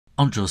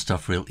On Draw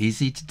Stuff Real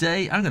Easy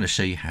today, I'm going to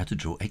show you how to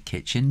draw a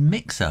kitchen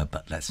mixer,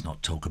 but let's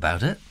not talk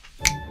about it.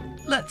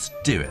 Let's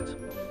do it.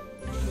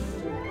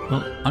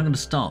 Well, I'm going to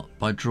start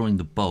by drawing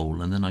the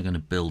bowl and then I'm going to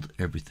build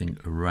everything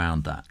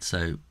around that.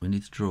 So we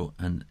need to draw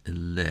an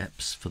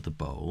ellipse for the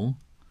bowl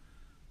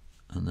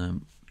and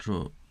then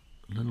draw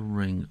a little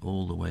ring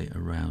all the way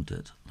around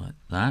it like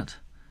that.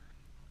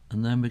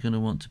 And then we're going to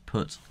want to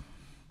put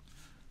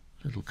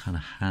little kind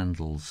of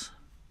handles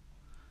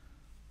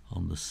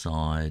on the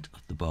side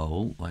of the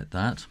bowl like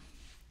that,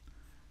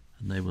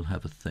 and they will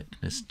have a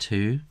thickness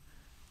too,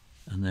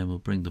 and then we'll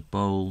bring the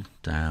bowl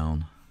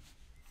down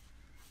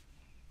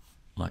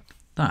like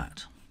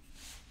that.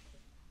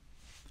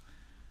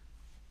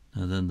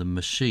 Now then the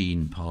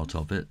machine part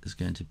of it is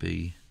going to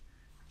be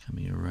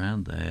coming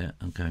around there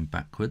and going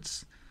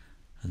backwards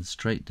and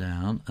straight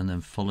down, and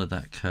then follow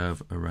that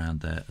curve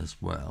around there as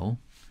well.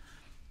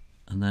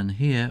 And then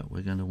here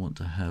we're going to want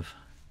to have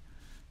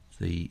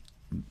the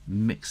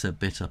mixer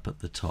bit up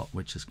at the top,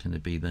 which is going to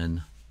be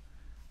then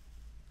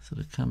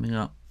sort of coming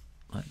up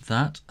like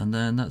that, and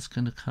then that's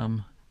going to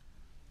come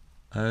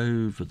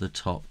over the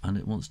top, and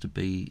it wants to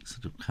be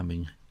sort of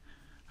coming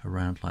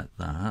around like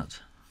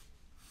that,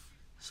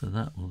 so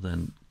that will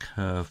then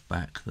curve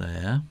back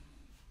there.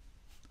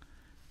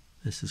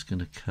 This is going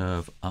to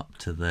curve up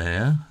to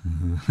there.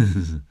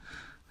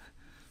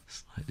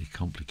 Slightly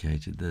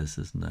complicated this,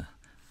 isn't it?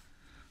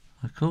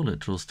 I call it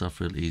Draw Stuff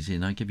Real Easy,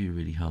 and I give you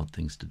really hard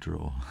things to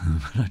draw,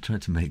 but I try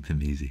to make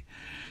them easy.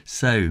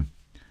 So we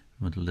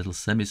want a little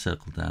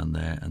semicircle down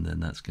there, and then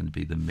that's going to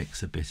be the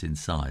mixer bit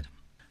inside.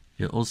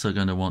 You're also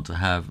going to want to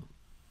have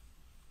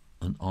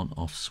an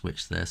on-off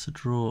switch there, so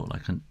draw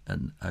like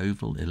an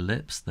oval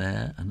ellipse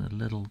there, and a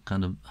little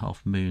kind of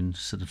half moon,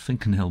 sort of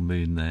fingernail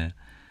moon there,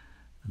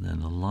 and then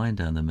a line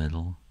down the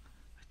middle,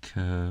 a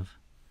curve,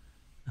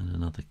 and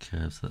another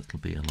curve, so that'll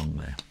be along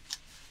there.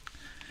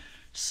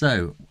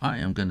 So I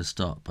am going to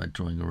start by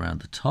drawing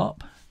around the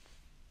top,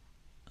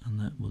 and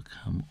that will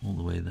come all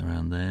the way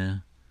around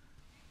there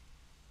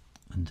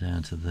and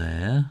down to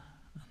there,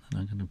 and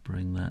then I'm going to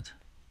bring that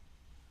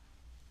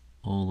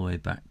all the way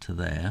back to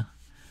there,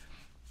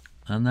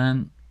 and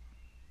then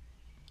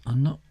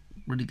I'm not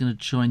really going to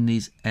join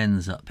these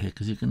ends up here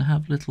because you're going to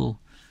have little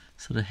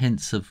sort of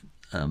hints of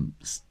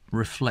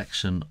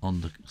reflection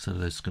on the sort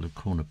of those sort of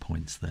corner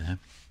points there,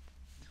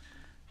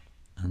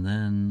 and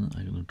then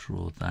I'm going to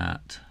draw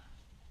that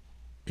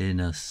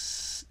in a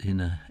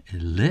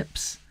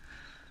ellipse,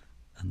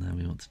 and then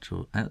we want to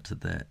draw out to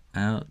there,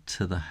 out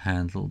to the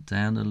handle,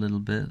 down a little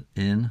bit,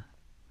 in,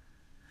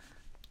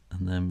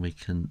 and then we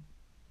can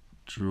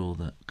draw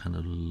that kind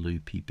of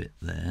loopy bit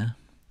there.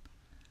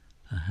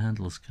 The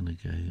handle's going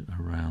to go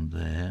around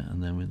there,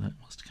 and then that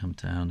wants to come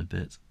down a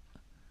bit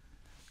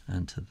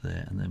and to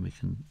there, and then we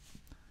can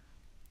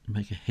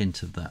make a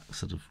hint of that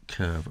sort of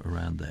curve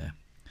around there.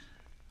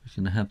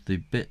 We're going to have the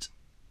bit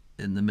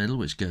in the middle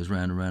which goes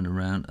round and round and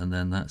round, and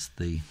then that's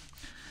the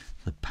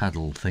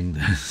paddle thing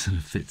that sort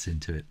of fits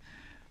into it.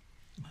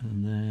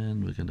 And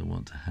then we're going to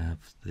want to have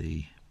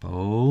the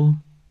bowl,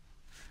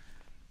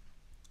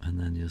 and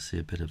then you'll see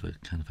a bit of a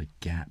kind of a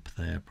gap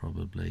there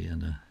probably,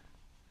 and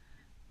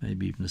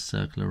maybe even a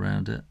circle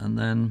around it, and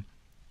then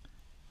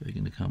we're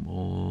going to come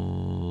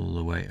all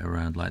the way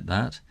around like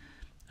that.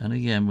 And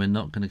again, we're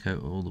not going to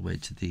go all the way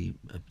to the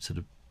sort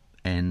of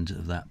end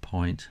of that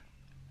point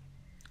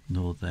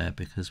nor there,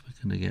 because we're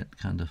going to get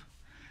kind of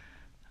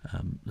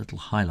little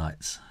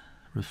highlights,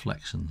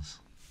 reflections,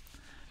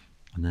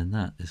 and then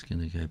that is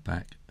going to go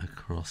back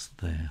across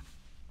there.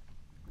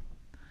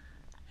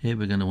 Here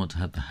we're going to want to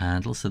have the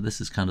handle, so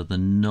this is kind of the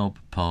knob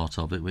part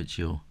of it which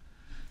you're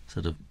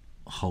sort of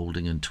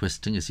holding and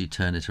twisting as you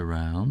turn it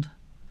around,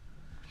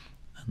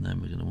 and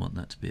then we're going to want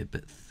that to be a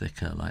bit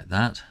thicker like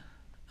that,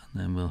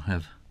 and then we'll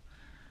have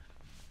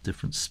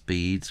different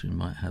speeds. We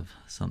might have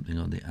something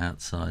on the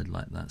outside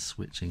like that,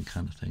 switching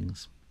kind of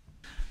things.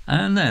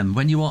 And then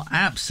when you are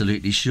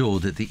absolutely sure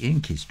that the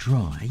ink is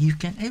dry, you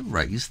can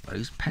erase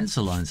those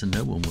pencil lines, and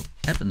no one will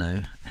ever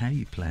know how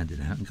you planned it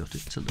out and got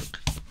it to look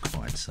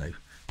quite so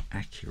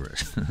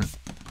accurate.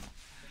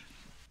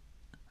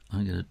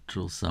 I'm going to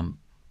draw some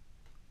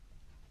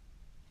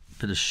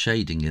bit of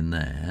shading in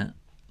there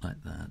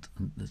like that,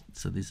 and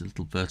so these are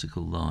little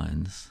vertical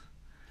lines,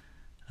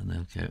 and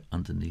they'll go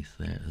underneath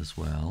there as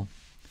well.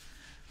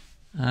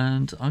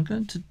 And I'm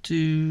going to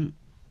do,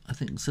 I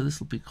think, so this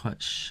will be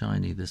quite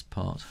shiny, this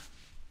part,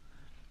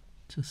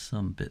 just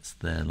some bits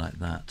there like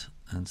that,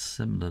 and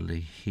similarly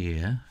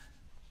here,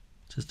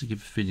 just to give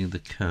a feeling of the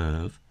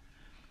curve.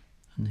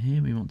 And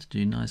here we want to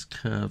do nice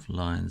curved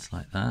lines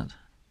like that,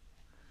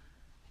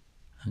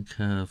 and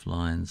curved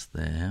lines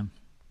there,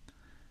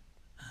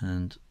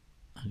 and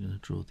I'm going to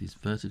draw these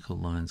vertical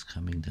lines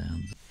coming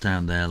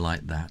down there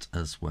like that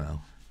as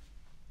well.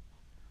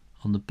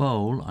 On the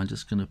bowl, I'm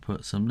just going to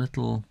put some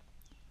little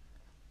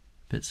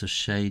bits of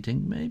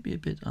shading, maybe a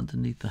bit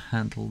underneath the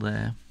handle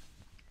there,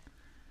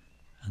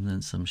 and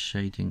then some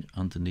shading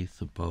underneath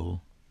the bowl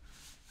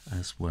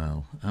as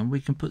well. And we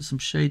can put some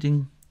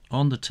shading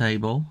on the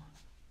table,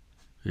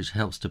 which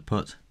helps to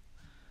put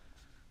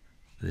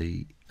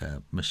the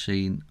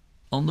machine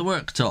on the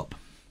worktop.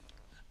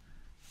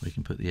 We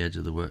can put the edge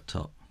of the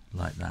worktop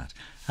like that.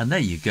 And there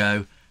you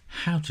go,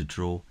 how to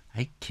draw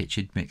a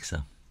kitchen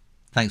mixer.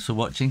 Thanks for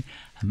watching,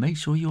 and make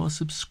sure you are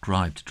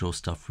subscribed to Draw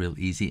Stuff Real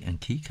Easy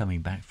and keep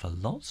coming back for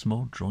lots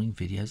more drawing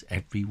videos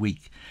every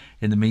week.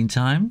 In the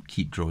meantime,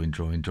 keep drawing,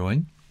 drawing,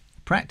 drawing.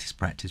 Practice,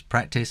 practice,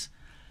 practice,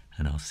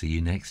 and I'll see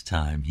you next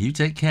time. You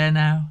take care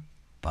now.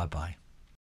 Bye-bye.